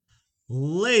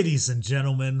Ladies and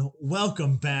gentlemen,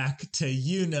 welcome back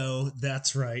to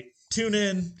That's Right. Tune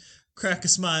in, crack a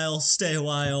smile, stay a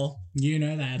while.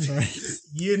 That's right.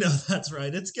 That's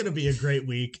right. It's going to be a great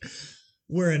week.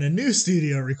 We're in a new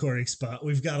studio recording spot.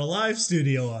 We've got a live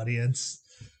studio audience.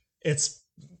 It's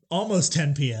almost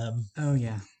 10 p.m. Oh,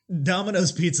 yeah.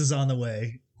 Domino's Pizza's on the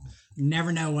way.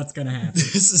 Never know what's going to happen.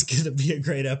 This is going to be a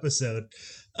great episode.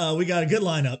 We got a good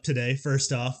lineup today.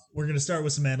 First off, we're going to start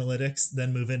with some analytics,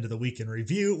 then move into the week in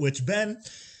review, which, Ben,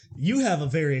 you have a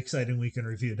very exciting week in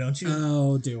review, don't you?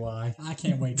 Oh, do I? I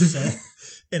can't wait to share.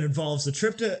 It involves a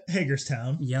trip to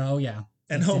Hagerstown. Yeah.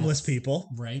 And homeless people.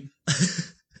 Right.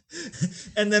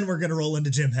 And then we're going to roll into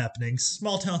gym happenings.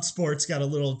 Small town sports got a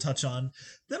little touch on.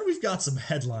 Then we've got some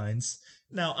headlines.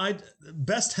 Now,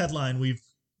 best headline we've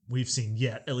seen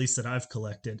yet, at least that I've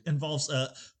collected, involves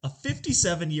a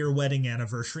 57-year wedding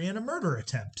anniversary and a murder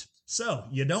attempt. So,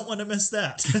 you don't want to miss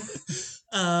that.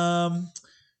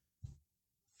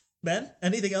 Ben,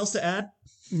 anything else to add?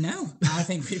 No, I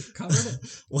think we've covered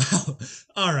it. Wow.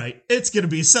 All right. It's going to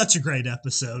be such a great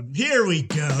episode. Here we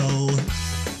go.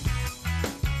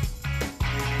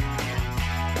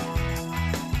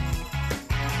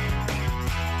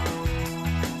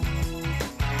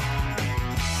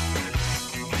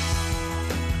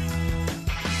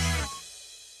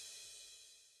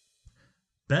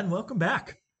 Ben, welcome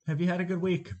back. Have you had a good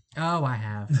week? Oh, I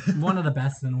have. One of the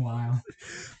best in a while.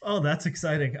 Oh, that's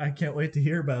exciting. I can't wait to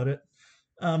hear about it.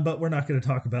 But we're not going to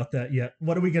talk about that yet.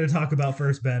 What are we going to talk about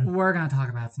first, Ben? We're going to talk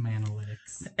about some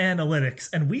analytics. Analytics.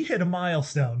 And we hit a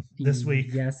milestone this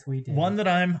week. Yes, we did. One that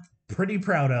I'm pretty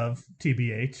proud of,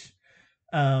 TBH.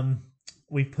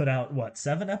 We've put out,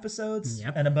 7 episodes?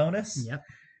 Yep. And a bonus? Yep.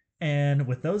 And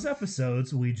with those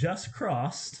episodes, we just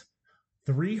crossed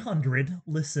 300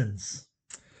 listens.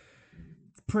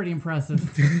 Pretty impressive.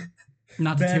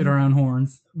 Not to Ben, toot our own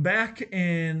horns. Back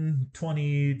in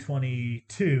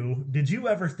 2022, did you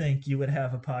ever think you would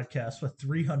have a podcast with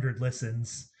 300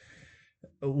 listens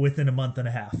within a month and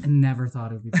a half? I never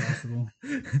thought it would be possible.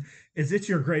 Is it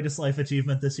your greatest life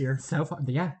achievement this year? So far,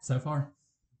 yeah, so far.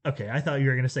 Okay, I thought you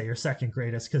were going to say your second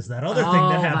greatest because that other thing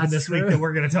that happened this week that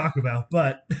we're going to talk about,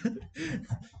 but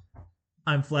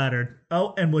I'm flattered.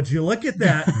 Oh, and would you look at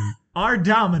that? Our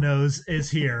Domino's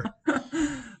is here.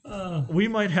 We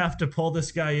might have to pull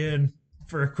this guy in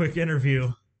for a quick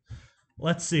interview.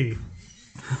 Let's see.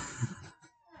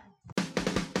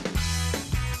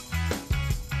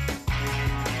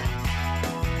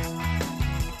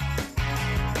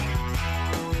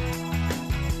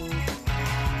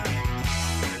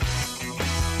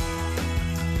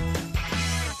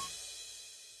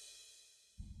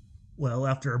 Well,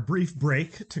 after a brief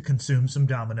break to consume some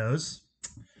Domino's,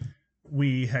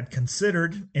 we had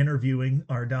considered interviewing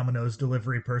our Domino's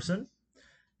delivery person,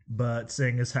 but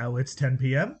seeing as how it's 10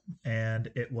 p.m.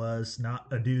 and it was not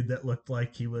a dude that looked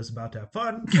like he was about to have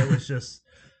fun, it was just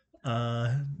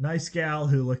a nice gal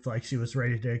who looked like she was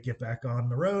ready to get back on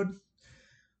the road.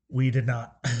 We did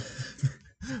not.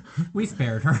 We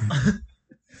spared her.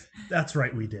 That's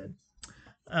right, we did.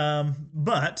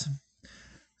 But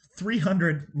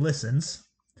 300 listens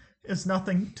is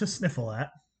nothing to sniffle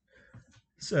at.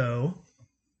 So,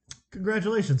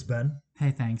 congratulations, Ben. Hey,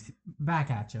 thanks.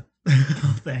 Back at you.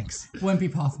 Oh, thanks. Wouldn't be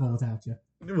possible without you.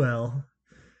 Well,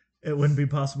 it wouldn't be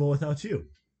possible without you.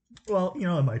 Well,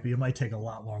 it might be. It might take a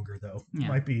lot longer, though. Yeah. It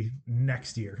might be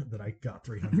next year that I got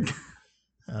 300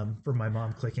 for my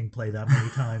mom clicking play that many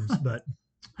times. But,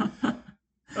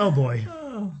 oh boy,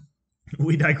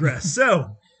 we digress.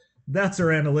 So, that's our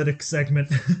analytics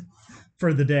segment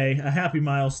for the day. A happy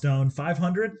milestone.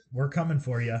 500, we're coming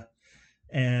for you.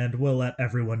 And we'll let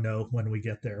everyone know when we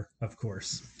get there, of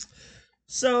course.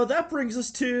 So that brings us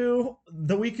to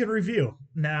the week in review.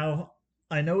 Now,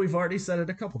 I know we've already said it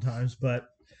a couple times, but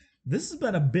this has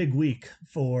been a big week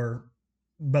for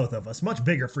both of us. Much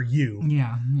bigger for you.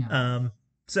 Yeah.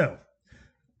 So,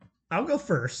 I'll go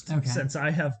first, since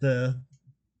I have the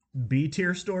B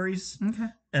tier stories. Okay.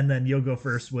 And then you'll go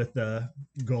first with the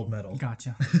gold medal.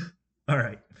 Gotcha. All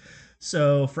right.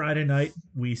 So, Friday night,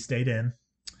 we stayed in,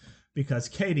 because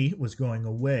Katie was going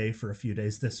away for a few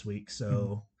days this week.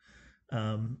 So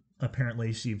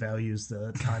apparently she values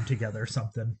the time together or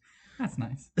something. That's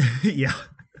nice. Yeah.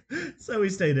 So we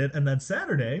stayed in. And then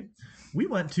Saturday, we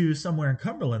went to somewhere in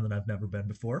Cumberland that I've never been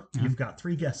before. Yeah. You've got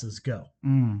 3 guesses. Go.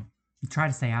 You try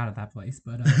to stay out of that place,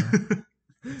 but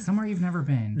somewhere you've never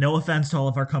been. No offense to all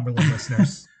of our Cumberland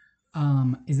listeners.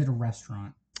 Is it a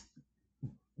restaurant?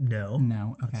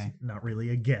 No. Okay. That's not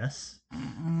really a guess.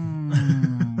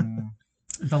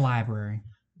 The library.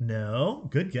 No.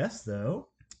 Good guess, though.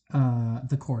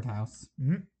 The courthouse.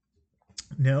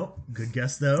 No, good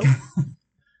guess though.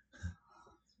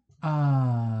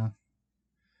 Uh,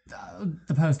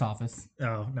 the post office.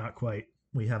 Oh, not quite.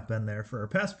 We have been there for our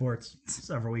passports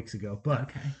several weeks ago, but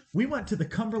Okay. we went to the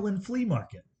Cumberland Flea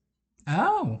Market.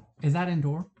 Oh, is that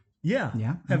indoor? Yeah.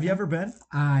 Yeah. Have you okay. ever been?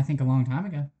 I think a long time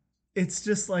ago. It's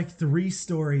just like 3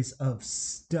 stories of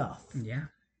stuff. Yeah.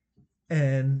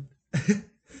 And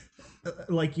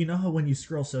like, you know how when you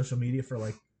scroll social media for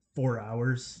like 4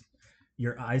 hours,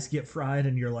 your eyes get fried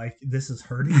and you're like, this is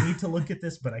hurting me to look at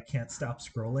this, but I can't stop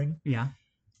scrolling. Yeah.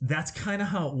 That's kind of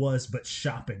how it was, but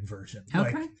shopping version.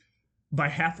 Okay. Like by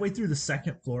halfway through the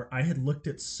second floor, I had looked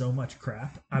at so much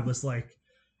crap. I was like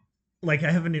I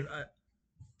haven't even,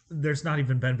 there's not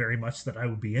even been very much that I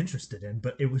would be interested in,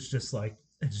 but it was just like,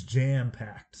 it's jam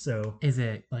packed. So Is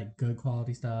it like good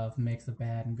quality stuff, mix of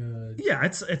bad and good? yeah,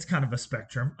 it's kind of a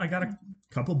spectrum. I got a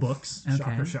couple books,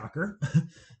 Okay. shocker.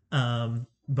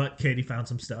 But Katie found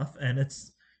some stuff, and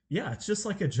it's just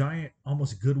like a giant,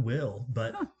 almost Goodwill,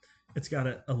 but it's got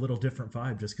a little different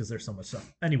vibe just because there's so much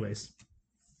stuff. Anyways,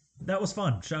 that was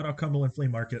fun. Shout out Cumberland Flea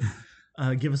Market.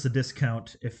 Give us a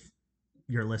discount if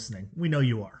you're listening. We know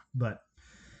you are, but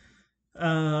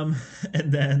and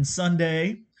then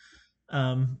Sunday,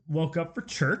 woke up for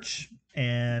church,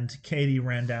 and Katie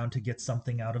ran down to get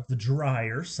something out of the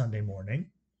dryer Sunday morning.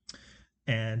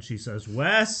 And she says,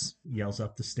 Wes, yells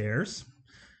up the stairs.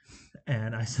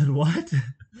 And I said, what?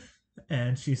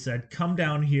 And she said, come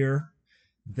down here.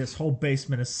 This whole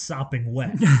basement is sopping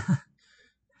wet. It's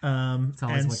always And what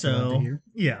you love to so, hear.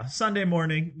 yeah, Sunday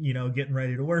morning, getting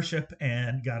ready to worship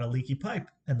and got a leaky pipe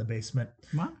in the basement.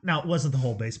 What? Now, it wasn't the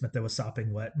whole basement that was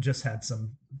sopping wet, just had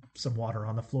some water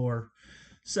on the floor.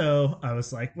 So I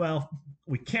was like, well,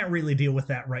 we can't really deal with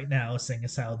that right now, seeing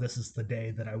as how this is the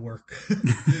day that I work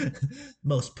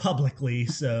most publicly.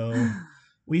 So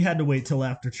we had to wait till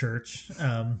after church.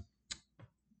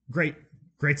 Great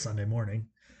Sunday morning.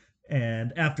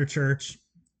 And after church,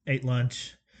 ate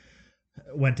lunch,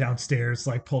 went downstairs,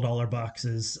 like pulled all our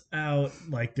boxes out,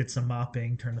 like did some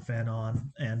mopping, turned the fan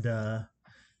on, and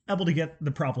able to get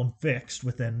the problem fixed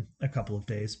within a couple of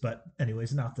days. But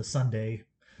anyways, not the Sunday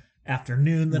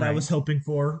afternoon that I Right. was hoping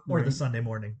for, or the Right. Sunday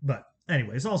morning. But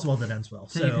anyways, all's well that ends well.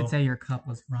 So you could say your cup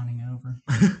was running over.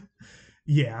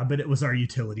 Yeah, but it was our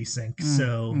utility sink,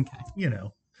 so Okay.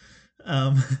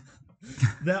 um,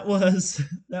 that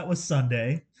was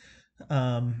Sunday.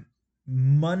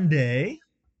 Monday.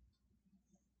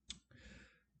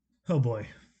 Oh boy.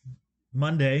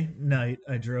 Monday night,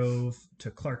 I drove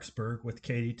to Clarksburg with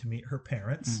Katie to meet her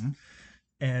parents, Mhm.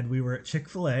 and we were at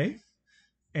Chick-fil-A.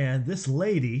 And this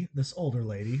lady, this older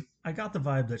lady, I got the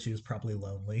vibe that she was probably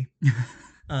lonely.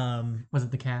 Was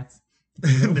it the cats?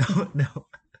 No.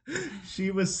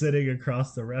 She was sitting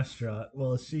across the restaurant.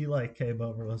 Well, she like came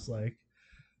over and was like,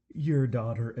 your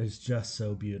daughter is just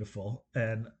so beautiful.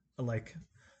 And like,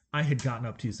 I had gotten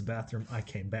up to use the bathroom. I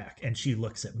came back and she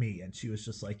looks at me and she was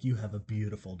just like, you have a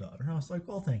beautiful daughter. And I was like,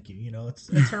 well, thank you.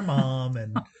 It's her mom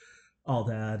and all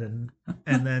that. And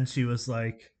then she was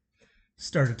like,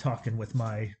 started talking with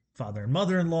my father and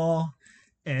mother-in-law.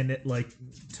 And it like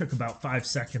took about 5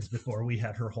 seconds before we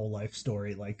had her whole life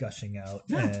story like gushing out.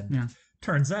 And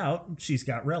turns out she's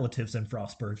got relatives in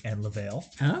Frostburg and LaVale.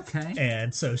 Okay.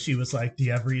 And so she was like, do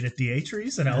you ever eat at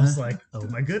Dietri's? And I was like, oh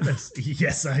my goodness,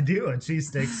 yes, I do. And she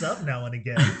stakes up now and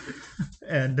again.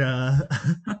 And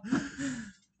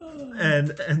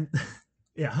and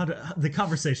yeah, the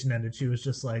conversation ended. She was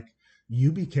just like,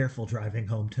 you be careful driving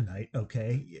home tonight,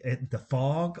 okay? The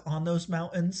fog on those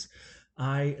mountains.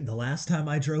 The last time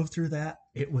I drove through that,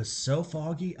 it was so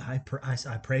foggy. I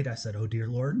prayed. I said, "Oh dear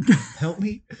Lord, help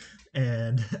me!"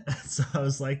 And so I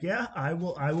was like, "Yeah, I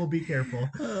will be careful."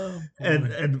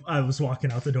 And I was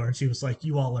walking out the door, and she was like,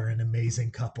 "You all are an amazing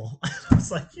couple." I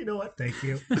was like, "You know what? Thank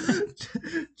you."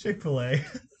 Chick-fil-A.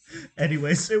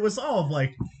 Anyways, it was all of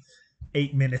like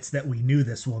 8 minutes that we knew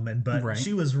this woman, but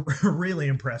she was really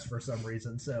impressed for some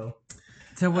reason. So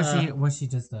was she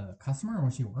just a customer or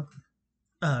was she a worker?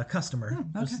 Customer,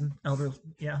 Oh, okay. just an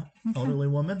elderly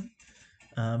woman,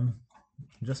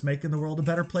 just making the world a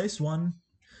better place, one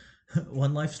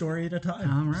life story at a time.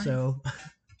 All right. So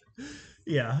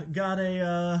yeah, got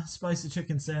a spicy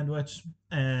chicken sandwich,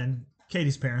 and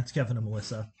Katie's parents, Kevin and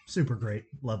Melissa, super great,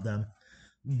 love them.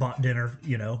 Bought dinner,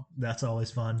 that's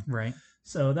always fun. Right.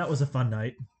 So that was a fun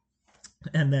night.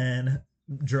 And then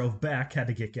drove back, had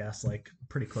to get gas like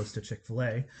pretty close to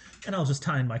Chick-fil-A. And I'll just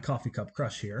tie in my coffee cup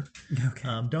crush here.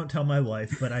 Okay. Don't tell my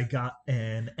wife, but I got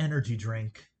an energy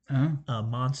drink,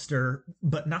 Monster,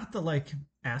 but not the like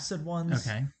acid ones.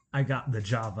 Okay. I got the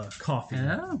Java coffee.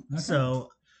 Oh, okay. So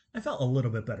I felt a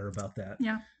little bit better about that.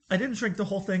 Yeah. I didn't drink the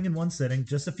whole thing in one sitting,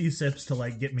 just a few sips to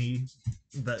like get me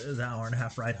the hour and a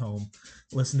half ride home.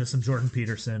 Listen to some Jordan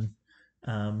Peterson,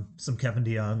 some Kevin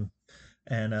DeYoung,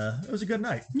 and it was a good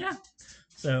night. Yeah.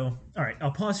 So, all right,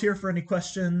 I'll pause here for any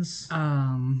questions.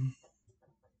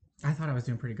 I thought I was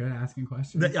doing pretty good asking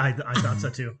questions. I thought so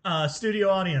too. Studio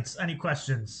audience, any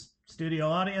questions? Studio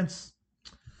audience?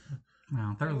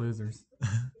 Wow, they're losers.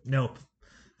 Nope.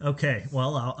 Okay,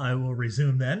 well, I will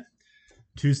resume then.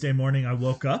 Tuesday morning, I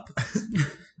woke up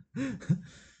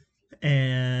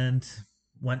and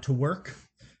went to work.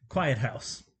 Quiet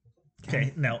house.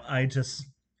 Okay, now I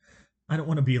don't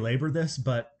want to belabor this,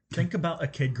 but think about a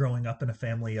kid growing up in a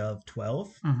family of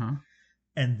 12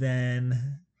 and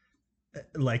then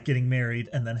like getting married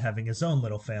and then having his own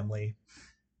little family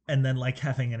and then like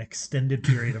having an extended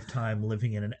period of time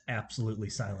living in an absolutely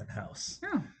silent house.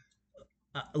 Yeah.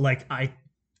 Like I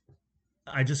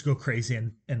just go crazy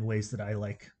in ways that I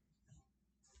like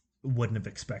wouldn't have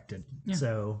expected. Yeah.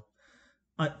 So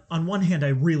on one hand, I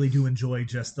really do enjoy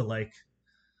just the like,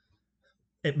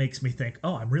 it makes me think,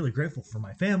 oh, I'm really grateful for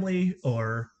my family,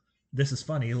 or this is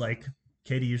funny. Like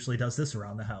Katie usually does this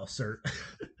around the house, or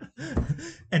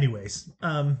anyways.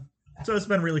 So it's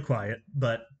been really quiet,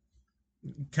 but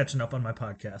catching up on my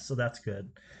podcast. So that's good.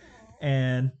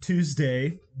 And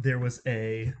Tuesday there was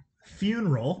a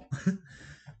funeral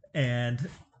and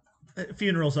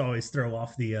funerals always throw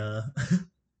off the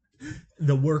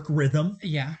the work rhythm.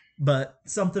 Yeah. But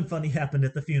something funny happened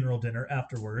at the funeral dinner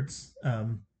afterwards.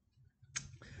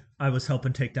 I was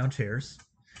helping take down chairs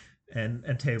and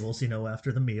tables,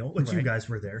 after the meal, which Right. you guys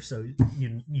were there, so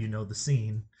you know the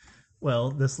scene.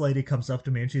 Well, this lady comes up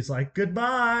to me and she's like,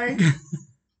 "Goodbye."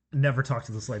 Never talked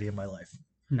to this lady in my life.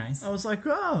 Nice. I was like,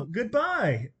 "Oh,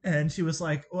 goodbye." And she was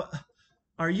like, "Well,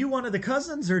 are you one of the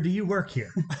cousins or do you work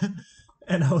here?"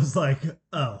 And I was like,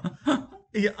 "Oh,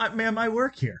 yeah, ma'am, I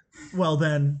work here." Well,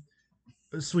 then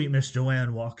sweet Miss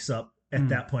Joanne walks up at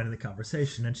that point in the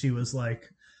conversation and she was like,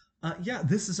 "Yeah,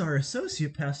 this is our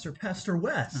associate pastor, Pastor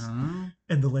Wes."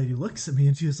 And the lady looks at me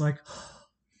and she was like,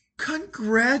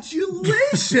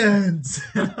 "Congratulations."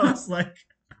 And I was like,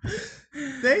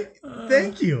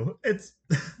 Thank you. It's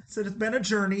been a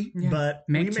journey, but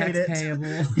Make we checks made it.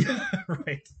 payable. Yeah,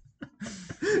 right.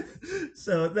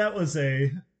 So that was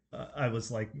I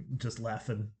was like just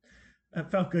laughing. It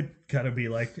felt good, kind of be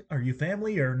like, "Are you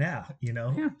family or nah?"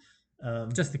 Yeah.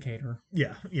 Just the caterer.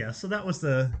 Yeah. So that was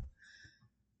the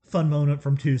fun moment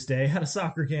from Tuesday. Had a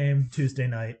soccer game Tuesday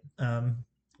night,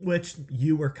 which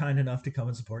you were kind enough to come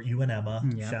and support. You and Emma.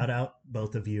 Yep. Shout out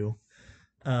both of you.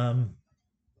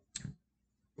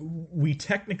 We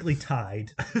technically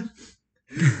tied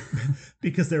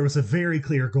because there was a very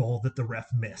clear goal that the ref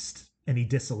missed and he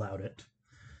disallowed it.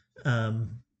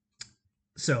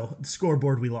 So the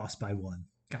scoreboard, we lost by 1.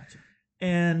 Gotcha.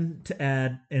 And to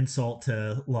add insult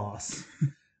to loss,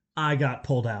 I got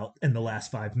pulled out in the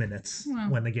last 5 minutes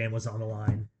when the game was on the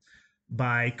line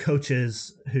by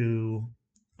coaches who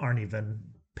aren't even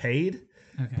paid.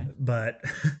 Okay. But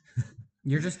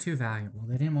you're just too valuable.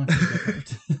 They didn't want you to get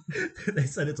hurt. They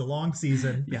said it's a long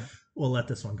season. Yeah. We'll let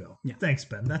this one go. Yeah. Thanks,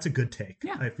 Ben. That's a good take.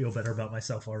 Yeah. I feel better about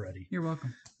myself already. You're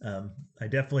welcome. I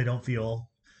definitely don't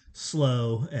feel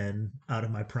slow and out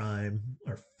of my prime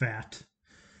or fat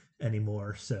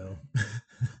anymore. So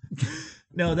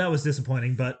no, that was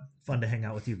disappointing, but fun to hang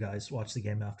out with you guys, watch the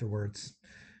game afterwards.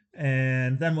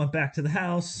 And then went back to the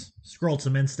house, scrolled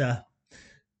some Insta,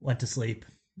 went to sleep,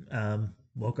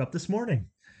 woke up this morning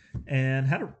and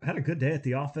had a good day at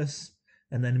the office.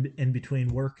 And then in between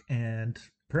work and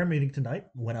prayer meeting tonight,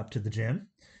 went up to the gym.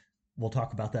 We'll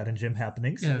talk about that in gym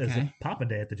happenings. Okay. It's a poppin'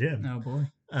 day at the gym. Oh boy.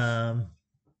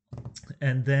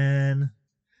 And then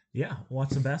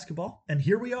watch some basketball. And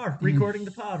here we are recording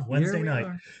the pod Wednesday night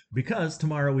because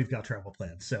tomorrow we've got travel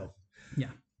plans. So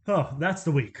oh, that's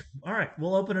the week. All right,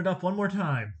 we'll open it up one more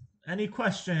time. Any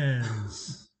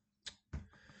questions?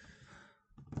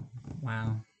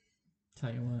 Wow.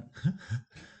 Tell you what.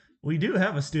 We do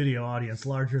have a studio audience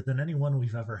larger than anyone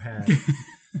we've ever had.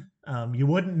 You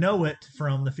wouldn't know it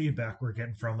from the feedback we're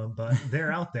getting from them, but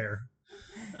they're out there.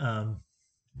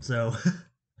 So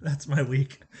that's my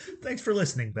week. Thanks for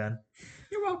listening, Ben.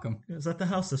 You're welcome. I was at the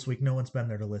house this week. No one's been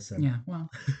there to listen. Yeah, well,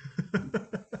 you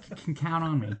can count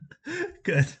on me.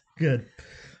 Good.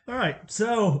 All right,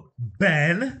 so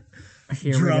Ben,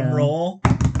 Here drum roll.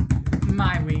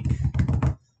 My week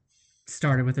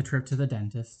started with a trip to the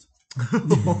dentist.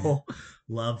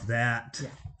 Love that.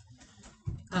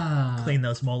 Yeah. Clean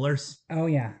those molars. Oh,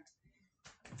 yeah.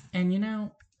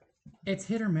 And it's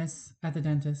hit or miss at the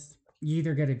dentist. You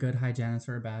either get a good hygienist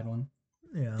or a bad one.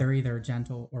 Yeah. They're either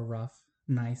gentle or rough.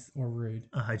 nice or rude.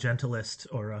 A hygientalist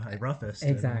or a high roughist.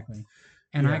 Exactly.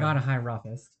 And I yeah. got a high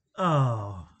roughest.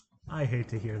 Oh, I hate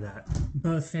to hear that.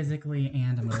 Both physically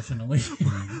and emotionally.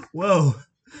 Whoa.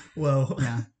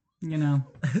 Yeah. You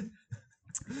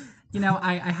know,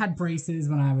 I had braces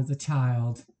when I was a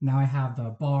child. Now I have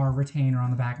the bar retainer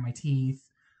on the back of my teeth.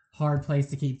 Hard place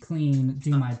to keep clean.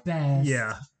 Do my best.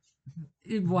 Yeah.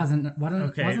 It wasn't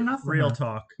enough for real her.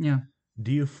 talk. Yeah.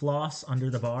 Do you floss under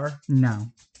the bar? No.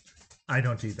 I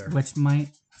don't either. Which might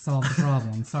solve the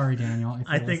problem. Sorry, Daniel. If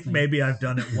I you're think listening. maybe I've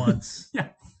done it once.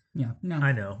 Yeah. No.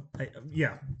 I know.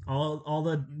 All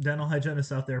the dental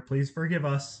hygienists out there, please forgive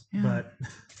us, Yeah. but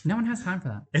no one has time for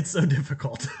that. it's so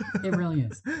difficult. It really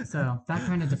is. So that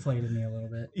kind of deflated me a little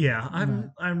bit. Yeah,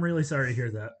 I'm really sorry to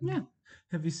hear that. Yeah.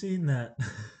 Have you seen that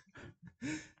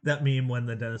that meme when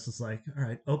the dentist is like, "All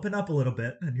right, open up a little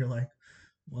bit," and you're like,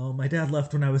 "Well, my dad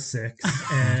left when I was 6,"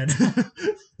 and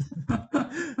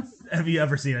have you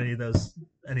ever seen any of those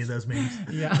memes?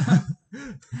 Yeah.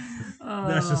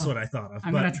 That's just what I thought of.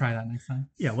 I'm gonna try that next time.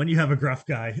 Yeah, when you have a gruff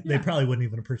guy, they Yeah. probably wouldn't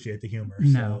even appreciate the humor. No,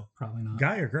 So. probably not.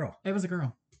 Guy or girl? It was a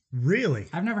girl. Really?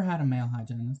 I've never had a male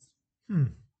hygienist.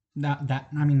 Not that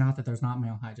there's not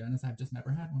male hygienists. I've just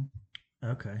never had one.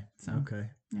 Okay. So, Okay.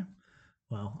 yeah.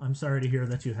 Well, I'm sorry to hear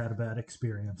that you had a bad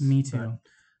experience. Me too. but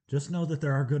just know that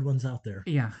there are good ones out there.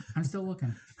 Yeah, I'm still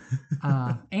looking.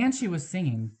 And she was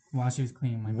singing while she was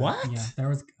cleaning my mouth. What? Yeah, there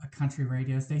was a country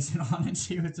radio station on, and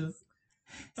she was just.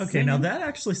 Okay, singing. now that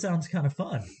actually sounds kind of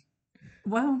fun.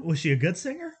 Well, Was she a good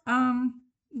singer?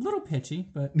 little pitchy,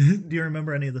 but Do you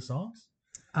remember any of the songs?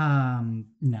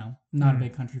 no, not a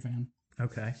big country fan.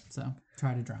 Okay. So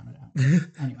try to drown it out.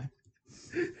 Anyway.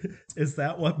 Is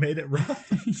that what made it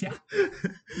rough? Yeah.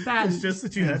 That It's just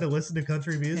that you had to listen to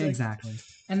country music? Exactly.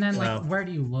 And then Wow. where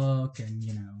do you look? And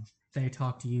they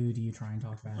talk to you. Do you try and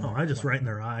talk back? Oh, I just right in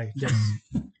their eye. Just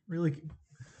really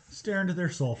stare into their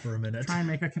soul for a minute. Try and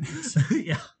make a connection.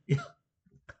 yeah.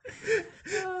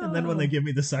 And then when they give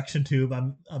me the suction tube,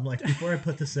 I'm like, before I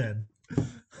put this in, I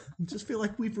just feel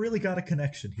like we've really got a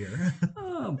connection here.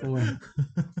 Oh boy.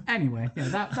 Anyway, yeah,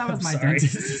 that was my Sorry.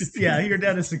 dentist. Yeah, your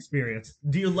dentist experience.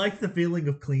 Do you like the feeling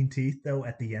of clean teeth though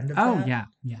at the end of Oh that?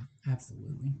 yeah,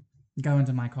 absolutely. Go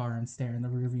into my car and stare in the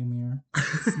rearview mirror.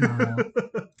 Smile.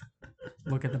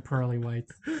 Look at the pearly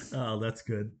whites. Oh, that's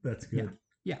good. That's good.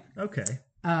 Yeah. Okay.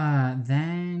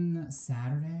 Then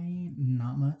Saturday,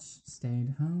 not much.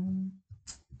 Stayed home.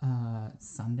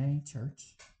 Sunday,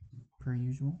 church, per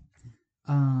usual.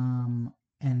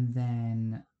 And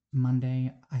then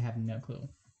Monday, I have no clue.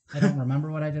 I don't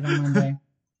remember what I did on Monday.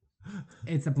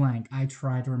 It's a blank. I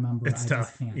try to remember. It's I tough.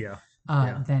 just can't. Yeah.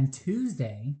 Then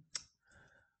Tuesday,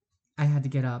 I had to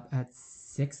get up at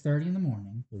 6:30 in the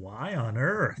morning. Why on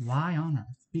earth? Why on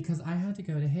earth? Because I had to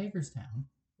go to Hagerstown.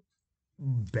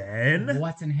 Ben?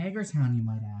 What's in Hagerstown, you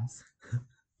might ask?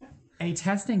 A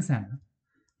testing center.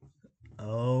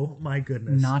 Oh my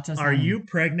goodness. Not just Are any. you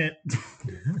pregnant?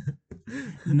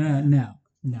 No.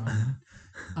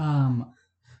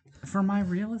 For my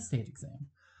real estate exam.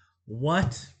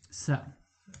 What? So,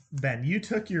 Ben, you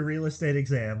took your real estate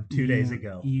exam 2 days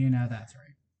ago, You know that's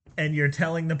right. and you're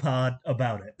telling the pod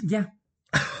about it. Yeah.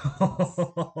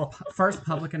 First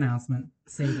public announcement.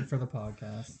 Save it for the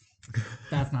podcast.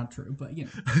 That's not true, but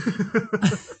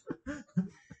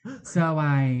So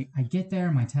I get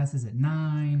there. My test is at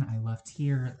 9. I left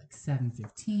here at like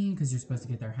 7:15 because you're supposed to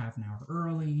get there half an hour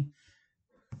early.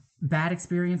 Bad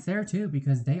experience there too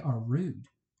because they are rude.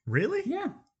 Really? Yeah.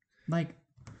 Like,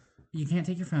 you can't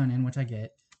take your phone in, which I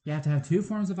get. You have to have 2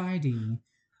 forms of ID.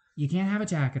 You can't have a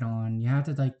jacket on. You have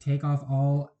to take off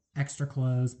all extra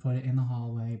clothes, put it in the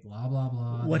hallway, blah, blah,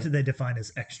 blah. What did they define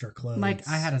as extra clothes? Like,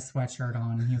 I had a sweatshirt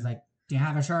on, and he was like, do you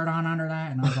have a shirt on under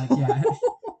that? And I was like, yeah.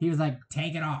 He was like,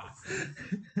 take it off.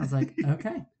 I was like,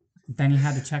 okay. Then he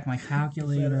had to check my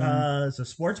calculator. Is a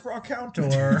sports bra count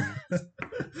or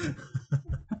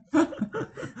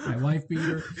My wife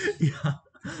beater. Yeah.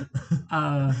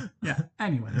 Yeah.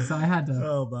 Anyway, so I had to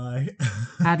Oh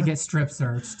my. get strip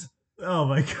searched. Oh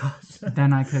my gosh.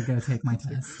 Then I could go take my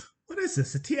test. What is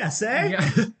this? A TSA?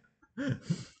 Yeah.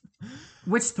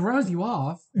 Which throws you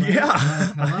off. Right? Yeah,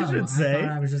 Hello. I should say.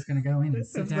 thought I was just going to go in and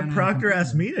sit If down. the proctor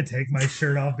asked me to take my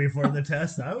shirt off before the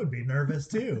test, I would be nervous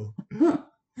too.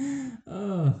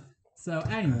 Oh. So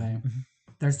anyway,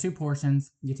 there's 2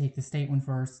 portions. You take the state one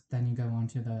first, then you go on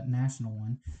to the national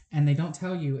one. And they don't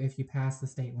tell you if you pass the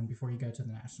state one before you go to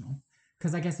the national.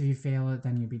 Because I guess if you fail it,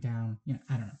 then you'd be down.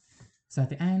 I don't know. So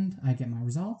at the end, I get my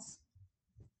results.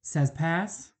 Says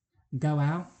pass. Go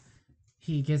out.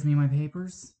 He gives me my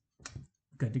papers.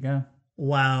 Good to go.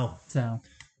 Wow. So,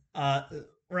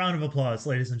 Round of applause,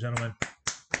 ladies and gentlemen.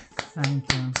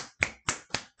 Thank you.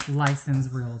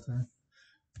 Licensed realtor.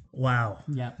 Wow.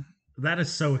 Yep. That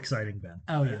is so exciting, Ben.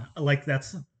 Oh, yeah. Like,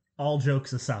 that's all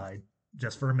jokes aside,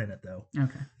 just for a minute, though.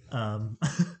 Okay.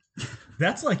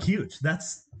 That's like huge.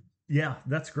 That's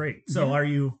great. So Yeah.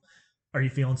 are you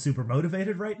feeling super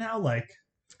motivated right now? Like,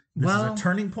 this is a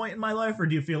turning point in my life, or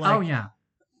do you feel like, oh, yeah.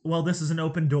 well, this is an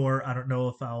open door. I don't know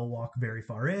if I'll walk very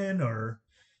far in, or...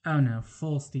 Oh, no.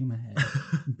 Full steam ahead.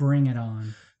 Bring it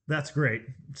on. That's great.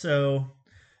 So,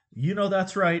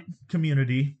 that's right,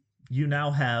 community. You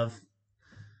now have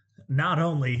not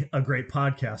only a great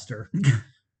podcaster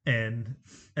and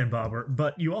Bobber,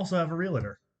 but you also have a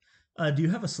realtor. Do you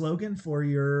have a slogan for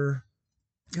your...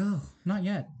 Oh, not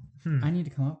yet. I need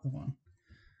to come up with one.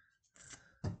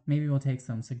 Maybe we'll take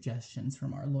some suggestions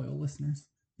from our loyal listeners.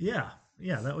 Yeah,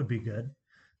 that would be good.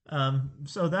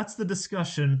 So that's the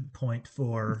discussion point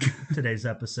for today's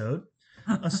episode.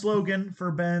 A slogan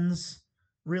for Ben's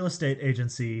real estate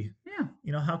agency.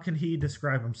 Yeah. How can he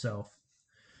describe himself?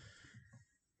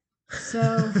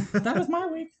 So that was my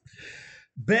week.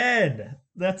 Ben,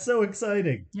 that's so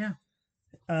exciting. Yeah.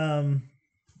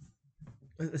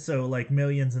 So like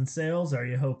millions in sales, are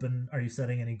you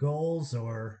setting any goals,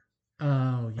 or...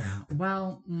 Oh, yeah.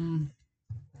 Well,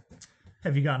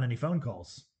 have you gotten any phone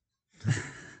calls?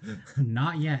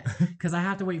 Not yet, because I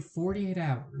have to wait 48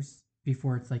 hours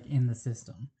before it's like in the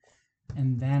system,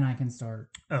 and then I can start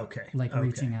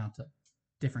reaching out to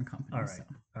different companies.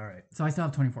 All right. So I still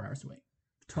have 24 hours to wait.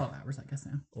 12 hours, I guess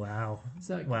now. Wow.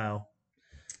 So wow.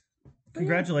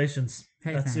 Congratulations.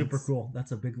 Hey, that's thanks. super cool.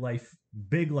 That's a big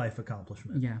life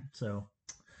accomplishment. Yeah. So,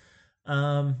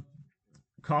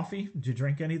 coffee. Did you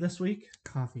drink any this week?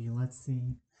 Coffee. Let's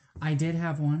see. I did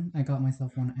have one. I got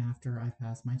myself one after I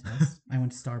passed my test. I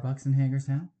went to Starbucks in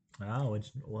Hagerstown. Oh,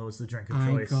 what was the drink of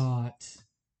choice? I got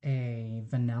a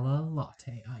vanilla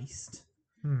latte iced.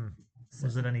 So,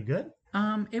 was it any good?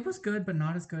 It was good, but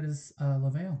not as good as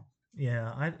Lavelle.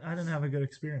 Yeah, I didn't have a good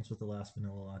experience with the last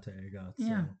vanilla latte I got. So.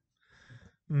 Yeah.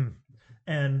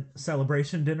 And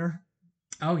celebration dinner?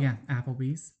 Oh, yeah.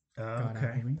 Applebee's. Okay.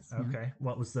 Applebee's, yeah. Okay.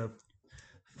 What was the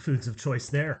foods of choice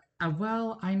there?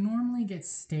 Well, I normally get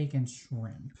steak and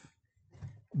shrimp.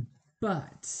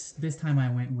 But this time I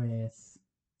went with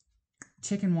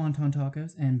chicken wonton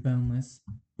tacos and boneless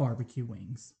barbecue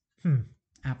wings.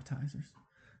 Appetizers.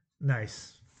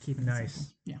 Nice. Keeping it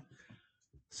simple. Yeah.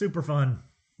 Super fun.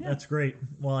 Yeah. That's great.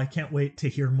 Well, I can't wait to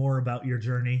hear more about your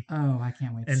journey. Oh, I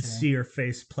can't wait to see your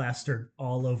face plastered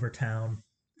all over town.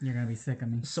 You're going to be sick of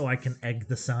me. So I can egg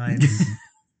the signs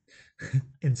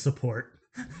in support.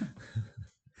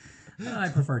 I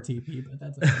prefer TP, but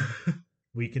that's okay.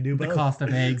 We can do both. The cost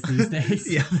of eggs these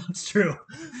days. Yeah, that's true.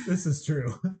 This is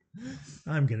true.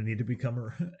 I'm going to need to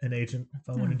become an agent if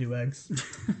I want to do eggs.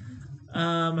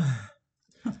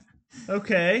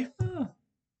 Okay.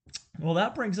 Well,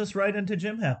 that brings us right into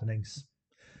gym happenings.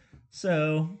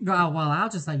 So... Well, I'll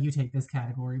just let you take this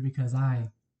category because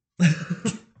I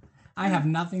have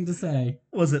nothing to say.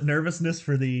 Was it nervousness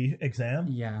for the exam?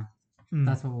 Yeah.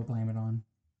 That's what we'll blame it on.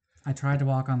 I tried to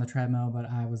walk on the treadmill, but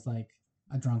I was like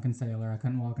a drunken sailor. I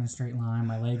couldn't walk in a straight line.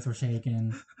 My legs were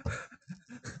shaking.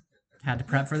 Had to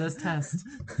prep for this test.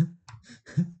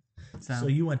 So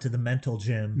you went to the mental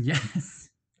gym. Yes.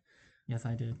 Yes,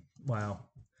 I did. Wow.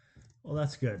 Well,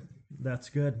 that's good. That's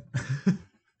good.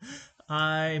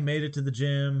 I made it to the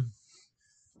gym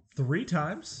 3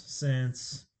 times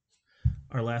since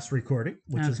our last recording,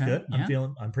 which is good. Yeah.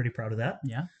 I'm pretty proud of that.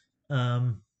 Yeah.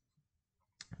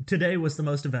 Today was the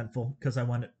most eventful because I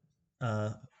went at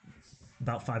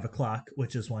about 5:00,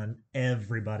 which is when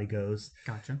everybody goes.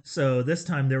 Gotcha. So this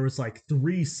time there was like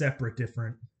 3 separate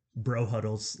different bro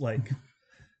huddles, like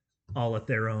all at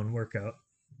their own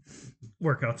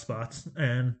workout spots,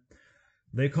 and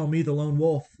they call me the lone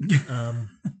wolf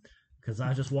because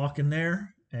I just walk in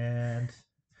there and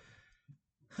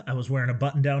I was wearing a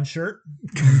button-down shirt.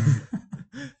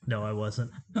 No, I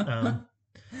wasn't.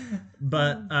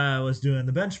 But I was doing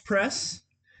the bench press,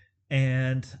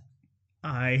 and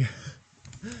I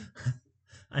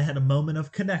had a moment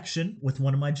of connection with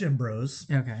one of my gym bros.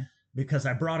 Okay. Because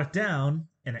I brought it down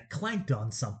and it clanked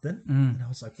on something, and I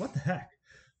was like, "What the heck?"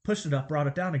 Pushed it up, brought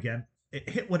it down again. It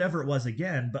hit whatever it was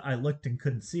again, but I looked and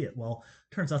couldn't see it. Well,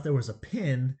 turns out there was a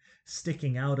pin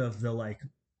sticking out of the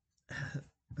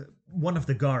one of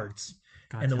the guards,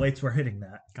 Gotcha. and the weights were hitting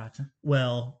that. Gotcha.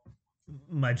 Well,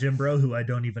 my gym bro, who I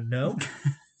don't even know,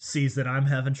 sees that I'm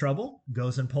having trouble,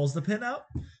 goes and pulls the pin out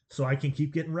so I can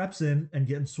keep getting reps in and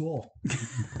getting swole.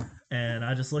 And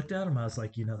I just looked at him. I was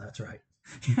like, that's right.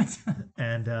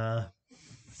 And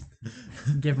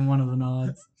give him one of the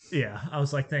nods. Yeah, I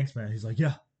was like, thanks, man. He's like,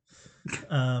 yeah.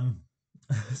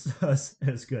 So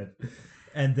it's good.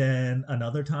 And then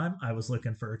another time, I was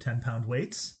looking for 10-pound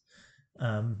weights.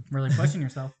 Really pushing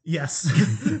yourself. Yes.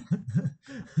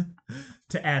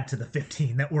 To add to the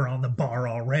 15 that were on the bar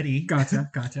already. Gotcha.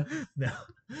 No.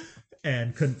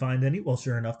 And couldn't find any. Well,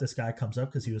 sure enough, this guy comes up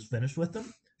because he was finished with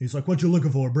them. He's like, "What you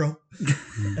looking for, bro?"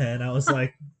 And I was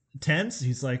like, 10s.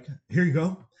 He's like, "Here you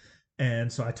go."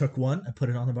 And so I took one, I put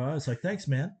it on the bar. I was like, "Thanks,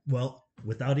 man." Well,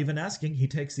 without even asking, he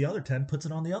takes the other 10, puts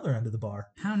it on the other end of the bar.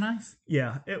 How nice.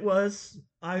 Yeah, it was.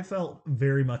 I felt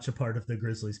very much a part of the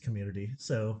Grizzlies community.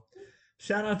 So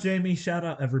shout out Jamie, shout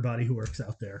out everybody who works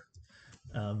out there.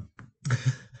 I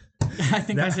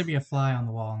think I should be a fly on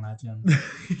the wall in that gym.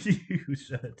 You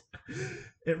should.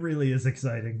 It really is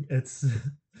exciting. It's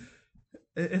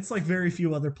like very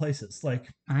few other places. Like,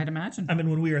 I'd imagine. I mean,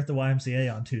 when we were at the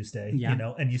YMCA on Tuesday,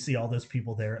 Yeah. and you see all those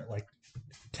people there at like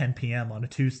 10 p.m. on a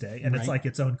Tuesday, and it's like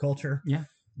its own culture. Yeah.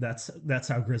 That's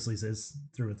how Grizzlies is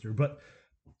through and through. But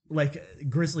like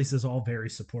Grizzlies is all very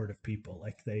supportive people.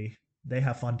 Like they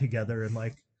have fun together, and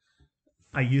like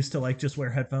I used to like just wear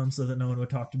headphones so that no one would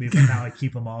talk to me, but now I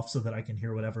keep them off so that I can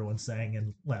hear what everyone's saying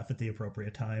and laugh at the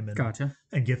appropriate time and Gotcha.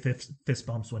 and give fist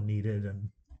bumps when needed, and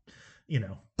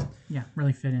Yeah,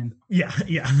 really fit in. yeah,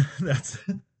 that's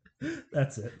it.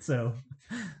 So,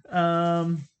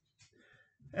 and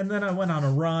then I went on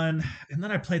a run, and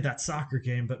then I played that soccer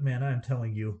game. But man, I'm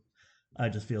telling you, I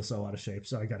just feel so out of shape,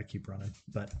 so I got to keep running.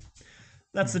 But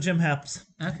that's the gym haps,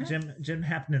 Okay. gym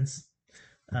happenings.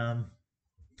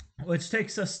 Which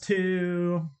takes us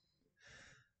to.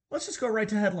 Let's just go right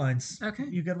to headlines. Okay.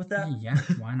 You good with that? Yeah,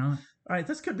 why not? All right,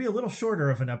 this could be a little shorter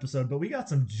of an episode, but we got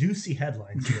some juicy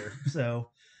headlines here. So,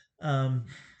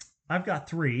 I've got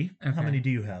 3. How Okay. many do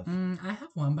you have? I have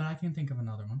one, but I can think of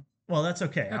another one. Well, that's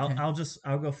okay. Okay.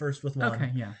 I'll go first with one.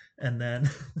 Okay, yeah. And then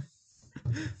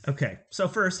okay. So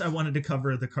first I wanted to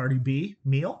cover the Cardi B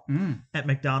meal at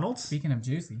McDonald's. Speaking of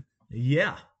juicy.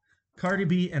 Yeah. Cardi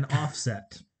B and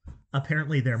Offset.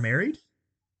 Apparently they're married.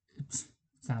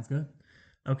 Sounds good.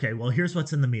 Okay, well here's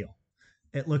what's in the meal.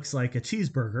 It looks like a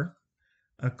cheeseburger,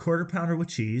 a quarter pounder with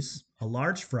cheese, a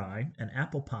large fry, an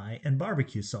apple pie and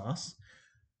barbecue sauce,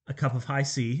 a cup of high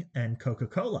C, and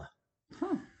Coca-Cola.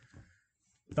 Huh.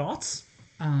 Thoughts?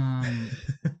 I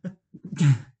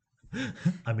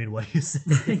mean, what do you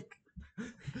think?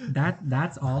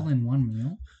 That's all in one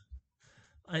meal?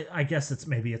 I guess it's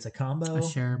a combo. A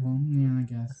shareable?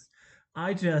 Yeah,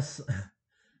 I guess.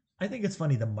 I think it's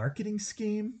funny, the marketing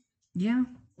scheme. Yeah.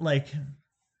 Like,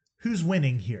 who's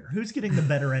winning here? Who's getting the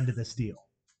better end of this deal?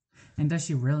 And does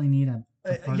she really need a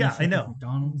Yeah, I partnership know. with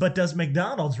McDonald's? But does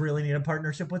McDonald's really need a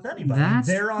partnership with anybody? That's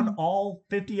They're true. on all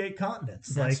 58 continents.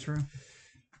 That's like, true.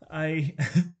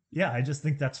 I just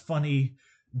think that's funny.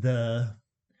 The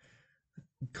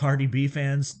Cardi B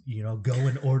fans, go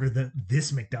and order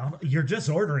this McDonald's. You're just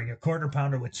ordering a quarter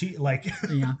pounder with cheese, like,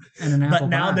 Yeah, and an apple but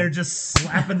now pie. they're just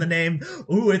slapping the name.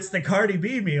 Ooh, it's the Cardi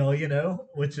B meal,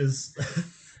 which is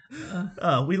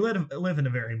we live in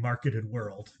a very marketed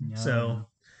world. Yeah. So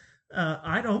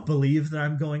I don't believe that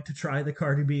I'm going to try the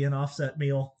Cardi B and Offset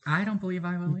meal, I don't believe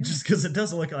I will either. just because it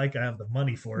doesn't look like I have the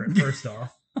money for it. First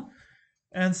off,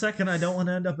 and second, I don't want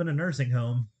to end up in a nursing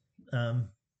home.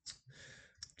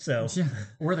 So Yeah,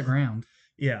 or the ground.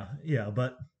 yeah.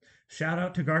 But shout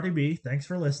out to Cardi B. Thanks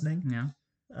for listening. Yeah.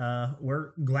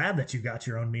 We're glad that you got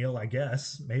your own meal, I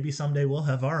guess. Maybe someday we'll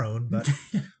have our own, but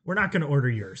we're not going to order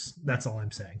yours. That's all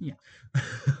I'm saying. Yeah.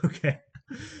 Okay.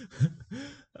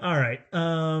 All right.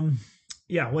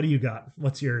 Yeah, what do you got?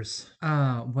 What's yours?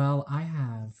 Well, I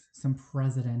have some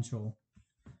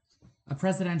a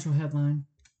presidential headline.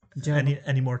 Joe,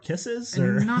 Any more kisses? and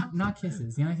Or? not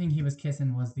kisses. The only thing he was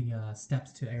kissing was the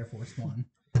steps to Air Force One.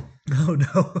 Oh,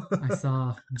 no. I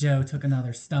saw Joe took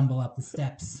another stumble up the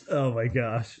steps. Oh, my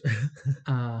gosh.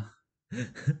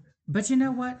 But you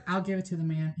know what? I'll give it to the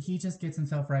man. He just gets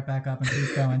himself right back up and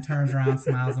keeps going, turns around,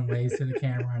 smiles, and waves to the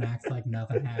camera and acts like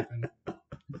nothing happened.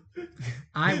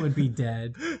 I would be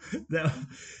dead.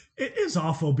 It is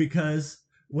awful because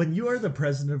when you are the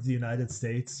president of the United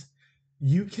States,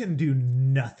 you can do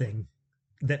nothing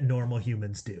that normal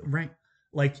humans do. Right.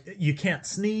 Like, you can't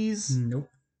sneeze, Nope.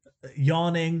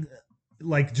 yawning,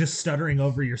 like just stuttering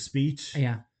over your speech.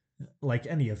 Yeah. Like,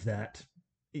 any of that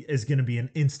is going to be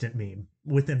an instant meme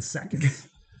within seconds.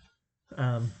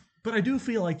 But I do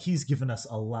feel like he's given us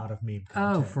a lot of meme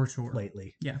content Oh, for sure.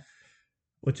 lately. Yeah.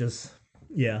 Which is,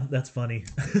 yeah, that's funny.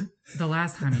 The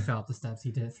last time he fell up the steps,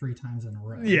 he did it 3 times in a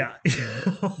row. Yeah.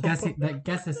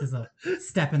 Guess this is a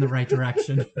step in the right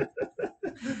direction.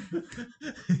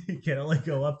 You can only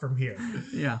go up from here.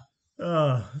 Yeah.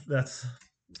 Oh, that's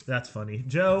That's funny.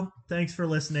 Joe, thanks for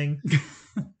listening.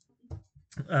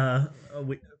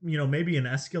 Maybe an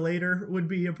escalator would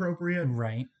be appropriate.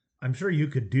 Right. I'm sure you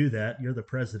could do that. You're the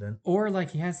president. Or like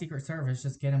he has Secret Service,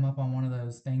 just get him up on one of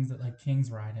those things that like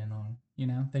kings ride in on. You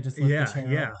know, they just lift the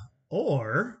chair Yeah. up.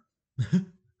 Or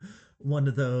one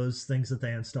of those things that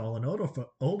they install in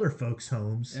older folks'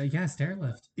 homes. Yeah, stair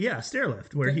lift. Yeah, stair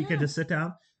lift, where he could just sit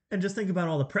down and just think about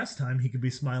all the press time he could be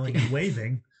smiling and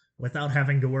waving without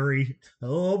having to worry,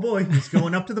 oh boy, he's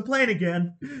going up to the plane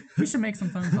again. We should make some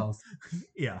phone calls.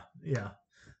 Yeah.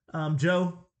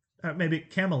 Joe, maybe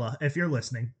Kamala, if you're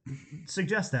listening,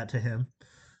 suggest that to him.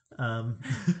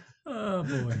 Oh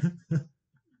boy.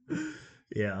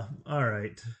 Yeah. All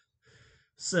right.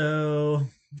 So,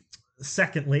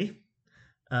 secondly,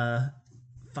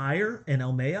 fire in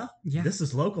Elmea. Yeah. This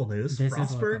is local news. This is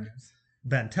local Frostburg. news.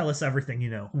 Ben, tell us everything you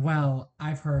know. Well,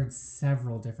 I've heard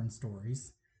several different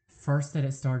stories. First, that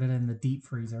it started in the deep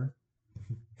freezer.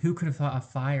 Who could have thought a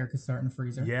fire could start in a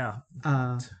freezer? Yeah.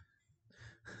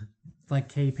 Like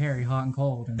Katy Perry, hot and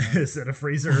cold. And Is it a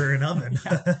freezer or an oven?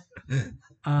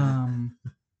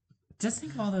 Just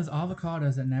think of all those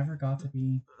avocados that never got to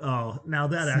be. Oh, now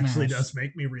that actually smashed. does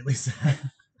make me really sad.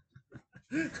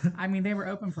 I mean, they were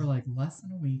open for like less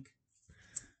than a week.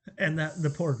 And that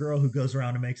the poor girl who goes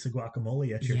around and makes the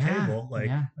guacamole at your table, like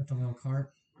with the little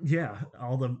cart. Yeah,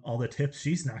 all the tips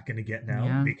she's not going to get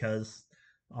now because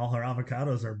all her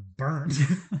avocados are burnt.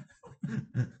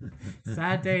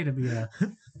 Sad day to be a.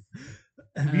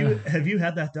 Have you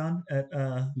had that done at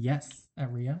Yes,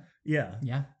 at Rio. Yeah.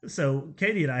 Yeah. So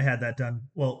Katie and I had that done.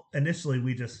 Well, initially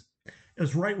it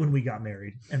was right when we got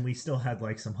married and we still had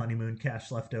like some honeymoon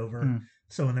cash left over.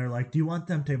 So when they're like, do you want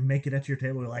them to make it at your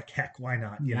table? We're like, heck, why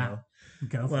not? You know?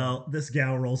 Go for well, this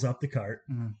gal rolls up the cart,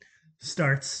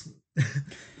 starts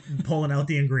pulling out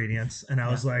the ingredients. And I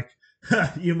was like,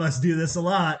 you must do this a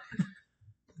lot.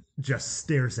 Just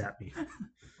stares at me.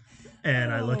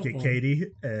 And I look at Katie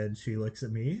and she looks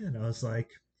at me and I was like,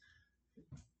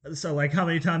 so like how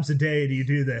many times a day do you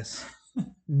do this?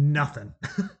 Nothing.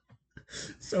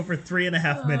 So for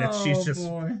 3.5 minutes, she's just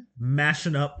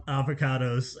mashing up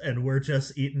avocados and we're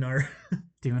just eating our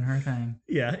doing her thing.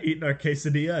 Yeah, eating our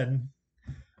quesadilla. And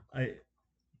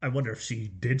I wonder if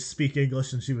she did speak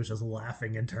English and she was just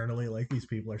laughing internally like these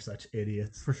people are such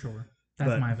idiots. For sure.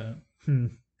 That's my vote.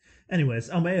 Anyways,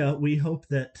 Almea, we hope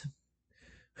that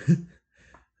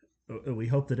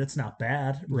it's not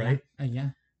bad, right?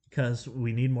 Yeah. Because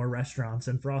we need more restaurants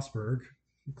in Frostburg,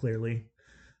 clearly.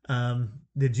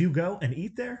 Did you go and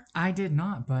eat there? I did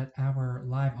not, but our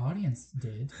live audience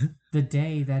did the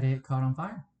day that it caught on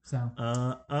fire. So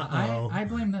I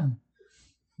blame them.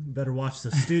 Better watch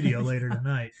the studio later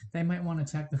tonight. They might want to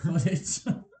check the footage.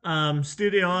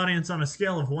 Studio audience, on a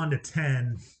scale of 1 to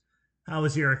 10, how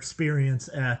was your experience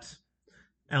at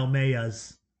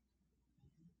Almea's?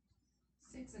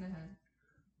 6.5.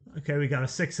 Okay, we got a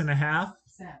 6.5.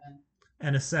 7.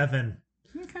 And a 7.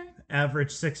 Okay.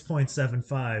 Average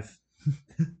 6.75.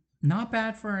 Not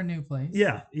bad for a new place.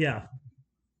 Yeah.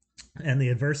 And the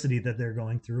adversity that they're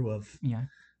going through of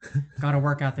got to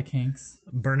work out the kinks.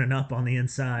 Burning up on the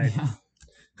inside. Yeah.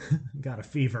 Got a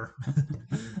fever.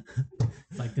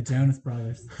 It's like the Jonas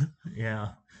Brothers. Yeah.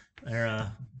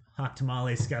 Their hot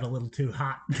tamales got a little too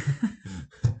hot.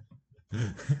 A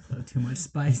little too much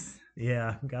spice.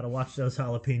 Yeah, got to watch those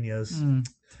jalapenos.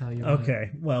 Tell you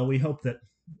okay. Well, we hope that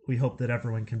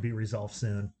everyone can be resolved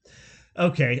soon.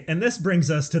 Okay, and this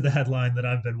brings us to the headline that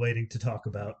I've been waiting to talk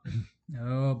about.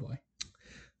 Oh boy.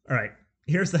 All right,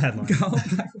 here's the headline. Go.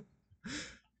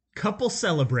 Couple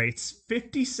celebrates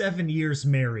 57 years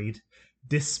married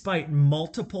despite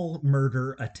multiple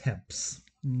murder attempts.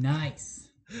 Nice.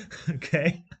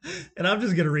 Okay. And I'm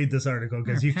just going to read this article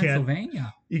because you can't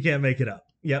make it up.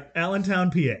 Yep.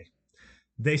 Allentown, PA.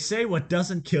 They say what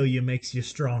doesn't kill you makes you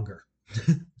stronger.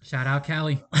 Shout out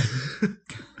Callie.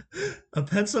 A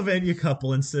Pennsylvania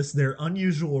couple insists their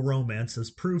unusual romance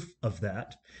is proof of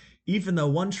that, even though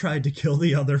one tried to kill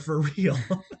the other for real.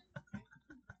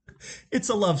 It's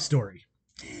a love story.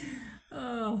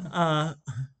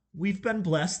 We've been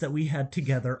blessed that we had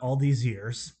together all these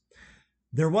years.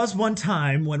 There was one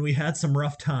time when we had some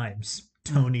rough times,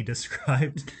 Tony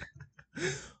described.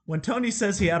 When Tony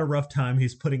says he had a rough time,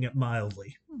 he's putting it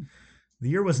mildly. The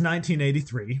year was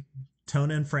 1983.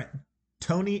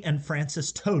 Tony and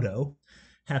Frances Toto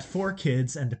had 4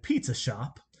 kids and a pizza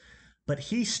shop, but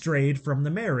he strayed from the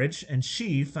marriage and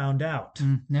she found out.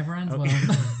 Never ends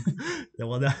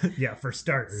well. Yeah, for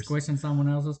starters. Squishing someone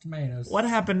else's tomatoes. What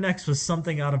happened next was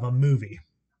something out of a movie.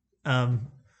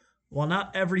 While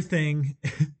not everything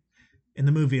in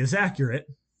the movie is accurate,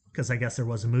 because I guess there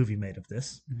was a movie made of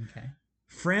this. Okay.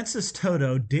 Frances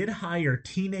Toto did hire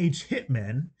teenage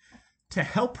hitmen to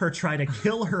help her try to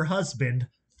kill her husband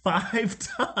 5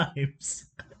 times,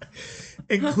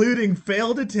 including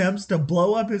failed attempts to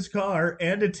blow up his car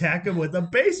and attack him with a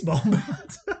baseball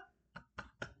bat.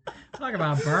 Talk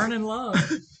about burning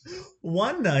love.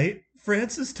 One night,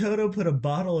 Frances Toto put a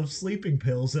bottle of sleeping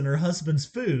pills in her husband's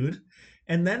food,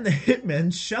 and then the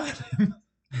hitmen shot him.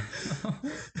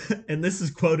 And this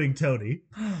is quoting Tony.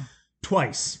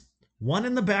 Twice. One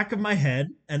in the back of my head,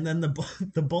 and then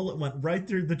the bullet went right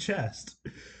through the chest.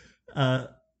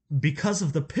 Because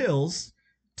of the pills,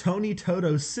 Tony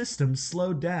Toto's system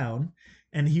slowed down,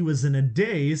 and he was in a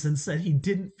daze and said he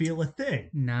didn't feel a thing.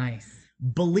 Nice.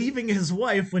 Believing his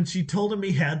wife when she told him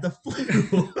he had the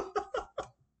flu.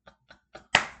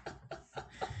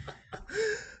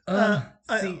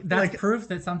 See, that's proof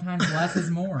that sometimes less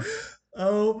is more.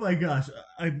 Oh my gosh.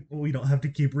 We don't have to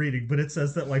keep reading, but it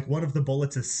says that like one of the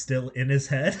bullets is still in his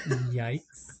head.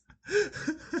 Yikes.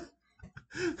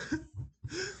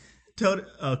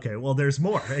 Okay, well, there's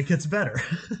more. It gets better.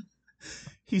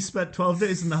 He spent 12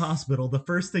 days in the hospital. The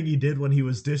first thing he did when he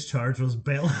was discharged was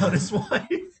bail out his wife.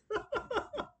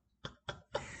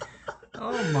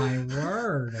 Oh my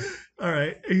word. All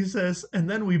right. He says, and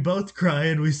then we both cried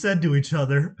and we said to each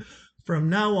other, from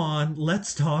now on,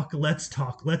 let's talk,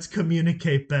 let's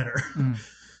communicate better.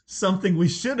 Something we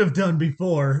should have done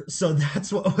before, so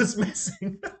that's what was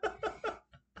missing.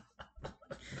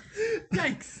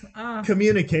 Yikes.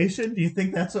 Communication? Do you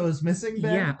think that's what was missing,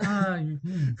 Ben? Yeah.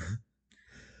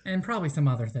 And probably some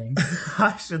other things.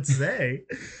 I should say.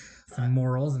 Some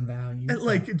morals and values.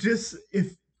 Like, just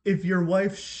if your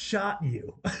wife shot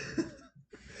you.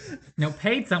 No,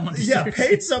 paid someone to shoot. shoot.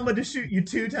 Paid someone to shoot you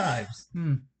 2 times.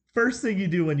 First thing you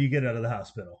do when you get out of the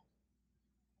hospital.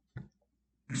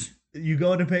 You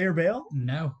go to pay her bail?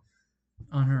 No.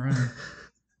 On her own.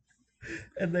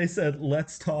 And they said,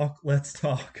 let's talk.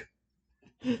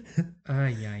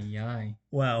 Ay.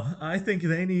 Wow, I think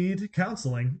they need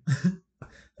counseling,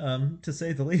 to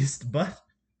say the least, but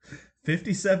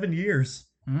 57 years.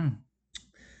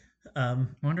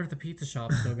 Wonder if the pizza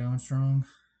shop's still going strong.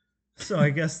 So I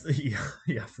guess,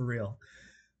 yeah, for real.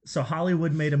 So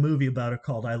Hollywood made a movie about it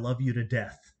called I Love You to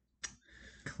Death.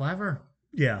 Clever.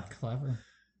 Yeah. Clever.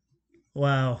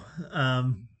 Wow.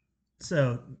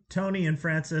 So Tony and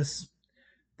Frances,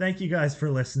 thank you guys for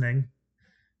listening.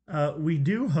 We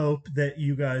do hope that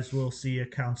you guys will see a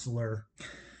counselor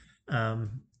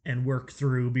and work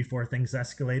through before things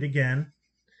escalate again.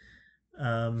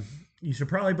 You should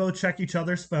probably both check each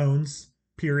other's phones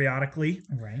periodically.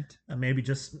 Right. Maybe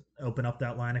just open up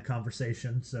that line of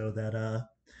conversation so that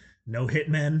no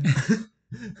hitmen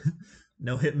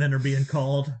are being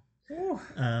called.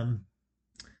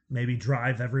 Maybe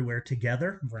drive everywhere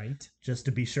together. Right. Just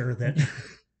to be sure that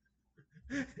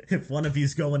if one of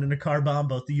you's going in a car bomb,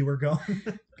 both of you are going.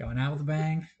 Going out with a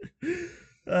bang.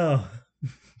 Oh.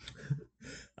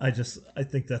 I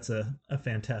think that's a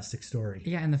fantastic story.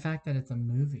 Yeah, and the fact that it's a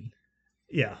movie.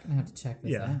 Yeah. I have to check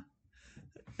this out.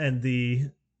 And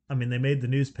they made the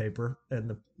newspaper,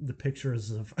 and the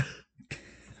pictures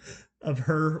of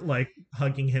her like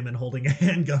hugging him and holding a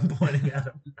handgun pointing at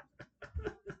him.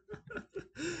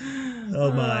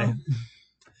 Oh my.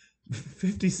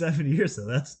 57 years, though.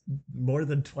 That's more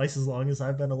than twice as long as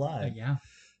I've been alive. Yeah.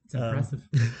 It's impressive.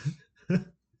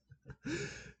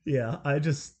 Yeah,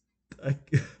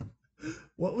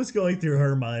 what was going through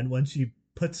her mind when she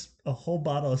puts a whole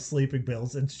bottle of sleeping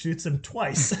pills and shoots him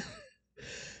twice?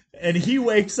 And he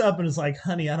wakes up and is like,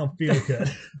 honey, I don't feel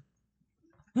good.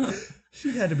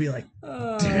 She had to be like,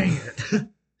 dang it.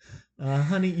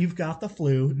 Honey, you've got the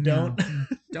flu.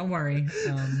 Don't worry.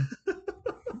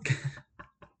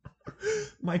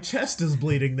 My chest is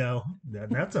bleeding, though.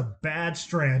 That's a bad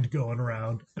strand going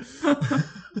around.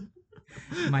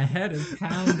 My head is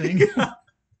pounding. Yeah,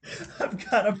 I've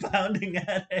got a pounding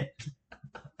headache.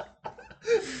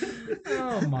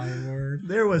 Oh, my word.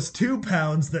 There was 2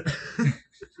 pounds that...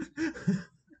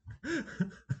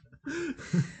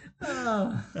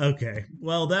 Okay,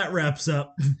 well, that wraps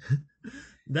up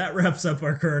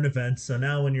our current events. So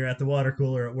now when you're at the water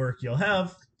cooler at work, you'll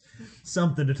have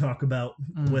something to talk about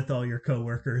with all your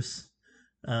coworkers.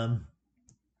 That's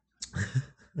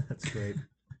great.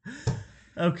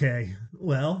 Okay,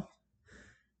 well,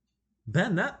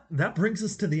 Ben, that brings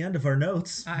us to the end of our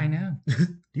notes. I know.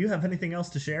 Do you have anything else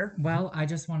to share? Well, I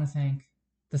just want to thank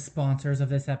the sponsors of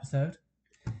this episode,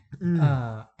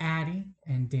 Addie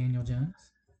and Daniel Jones.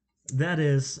 That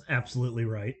is absolutely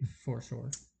right. For sure.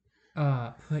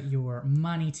 Put your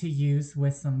money to use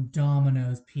with some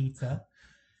Domino's pizza.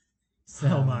 So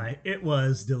Oh my, it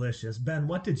was delicious. Ben,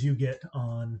 what did you get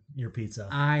on your pizza?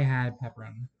 I had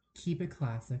pepperoni. Keep it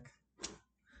classic.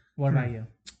 What about you?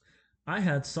 I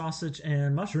had sausage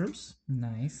and mushrooms,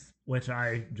 Nice. which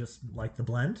I just like the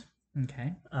blend.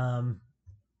 Okay.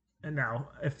 And now,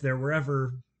 if there were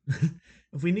ever,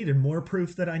 if we needed more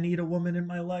proof that I need a woman in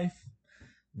my life,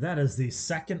 that is the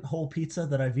second whole pizza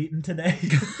that I've eaten today.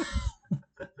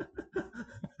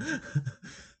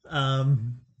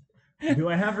 Do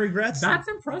I have regrets? That's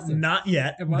impressive. Not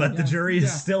yet, Well, but the yeah, jury is yeah,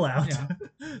 still out. yeah.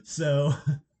 So,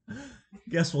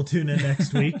 guess we'll tune in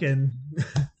next week and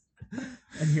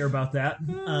hear about that.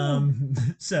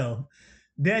 So,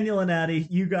 Daniel and Addie,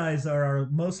 you guys are our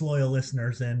most loyal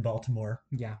listeners in Baltimore,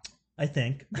 Yeah. I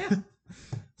think. Yeah.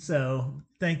 So,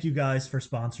 thank you guys for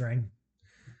sponsoring.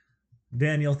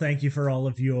 Daniel, thank you for all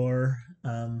of your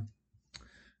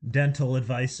dental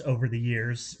advice over the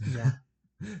years.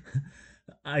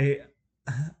 Yeah.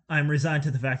 I'm resigned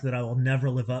to the fact that I will never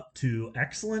live up to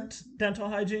excellent dental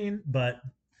hygiene, but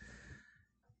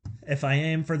if I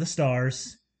aim for the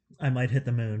stars, I might hit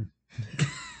the moon.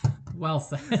 Well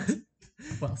said.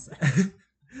 Well said.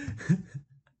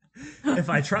 If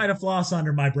I try to floss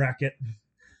under my bracket,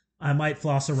 I might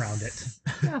floss around it.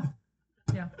 Yeah.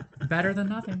 Yeah. Better than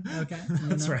nothing. Okay.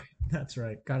 That's right. That's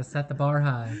right. Got to set the bar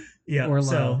high. Yeah. Or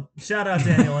So low. shout out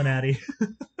Daniel and Addie.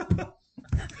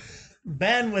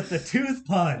 Ben with the tooth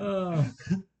pun. Oh.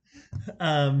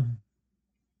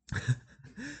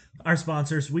 Our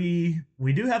sponsors. We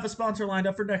do have a sponsor lined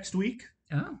up for next week.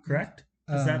 Oh. Correct?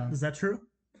 Is that true?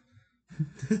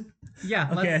 Yeah.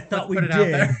 Okay, I thought we put it out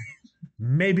did. there.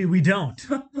 Maybe we don't.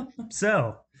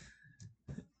 So,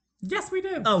 Yes, we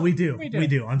do. oh, we do. We do. We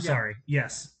do. I'm Yeah. sorry.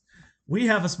 Yes, we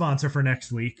have a sponsor for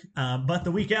next week. But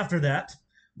the week after that,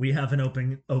 we have an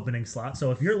opening slot.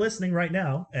 So if you're listening right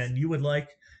now and you would like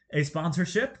a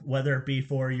sponsorship, whether it be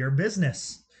for your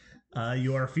business,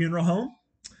 your funeral home,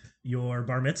 your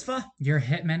bar mitzvah, Your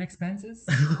hitman expenses?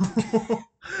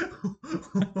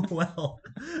 well,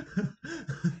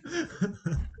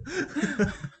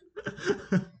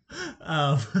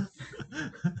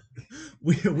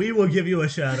 we will give you a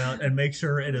shout out and make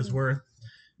sure it is worth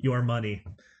your money.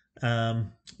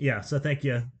 Yeah, so thank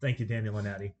you, Daniel and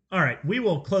Addie. All right, we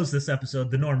will close this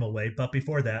episode the normal way, but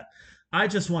before that, I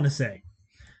just want to say,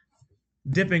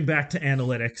 dipping back to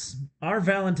analytics, our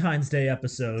Valentine's Day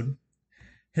episode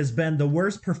has been the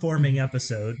worst performing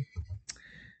episode,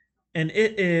 and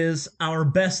it is our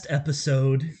best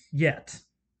episode yet.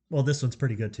 Well, this one's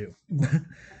pretty good too.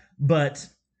 But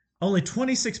only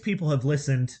 26 people have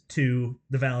listened to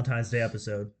the Valentine's Day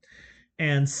episode,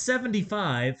 and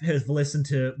 75 have listened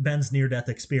to Ben's near-death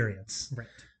experience.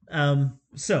 Right.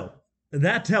 So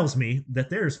that tells me that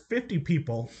there's 50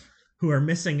 people who are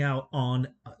missing out on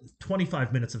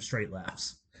 25 minutes of straight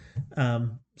laughs.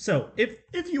 So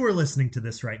if you are listening to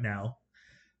this right now,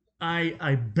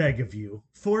 I beg of you,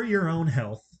 for your own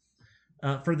health,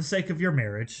 for the sake of your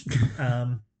marriage,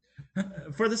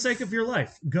 for the sake of your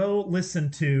life, go listen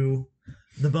to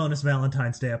the bonus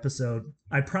Valentine's Day episode.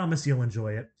 I promise you'll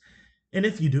enjoy it. And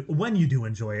if you do, when you do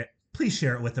enjoy it, please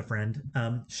share it with a friend.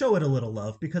 Show it a little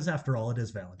love, because after all, it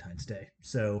is Valentine's Day.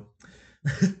 So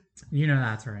You know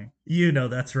that's right. you know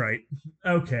that's right.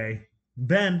 Okay,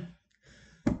 Ben,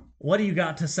 what do you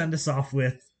got to send us off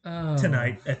with Oh.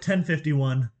 tonight at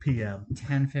 10:51 p.m.?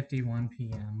 10:51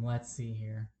 p.m. Let's see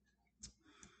here.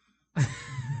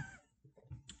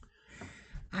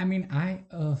 I mean, I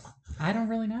don't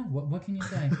really know. What can you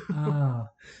say?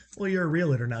 Well, you're a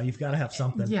realtor now. You've got to have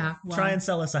something. Yeah. Well, Try and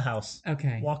sell us a house.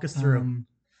 Okay. Walk us through.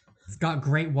 It's got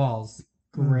great walls.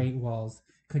 Great walls.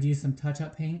 Could use some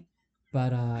touch-up paint,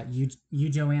 but you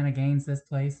Joanna Gaines this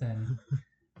place, and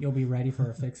you'll be ready for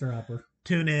a fixer-upper.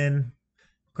 Tune in,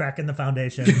 cracking the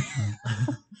foundation,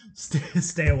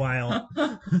 stay a while,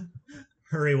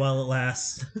 hurry while it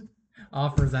lasts.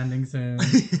 Offers ending soon.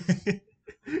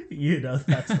 You know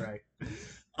that's right.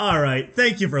 All right.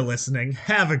 Thank you for listening.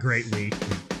 Have a great week.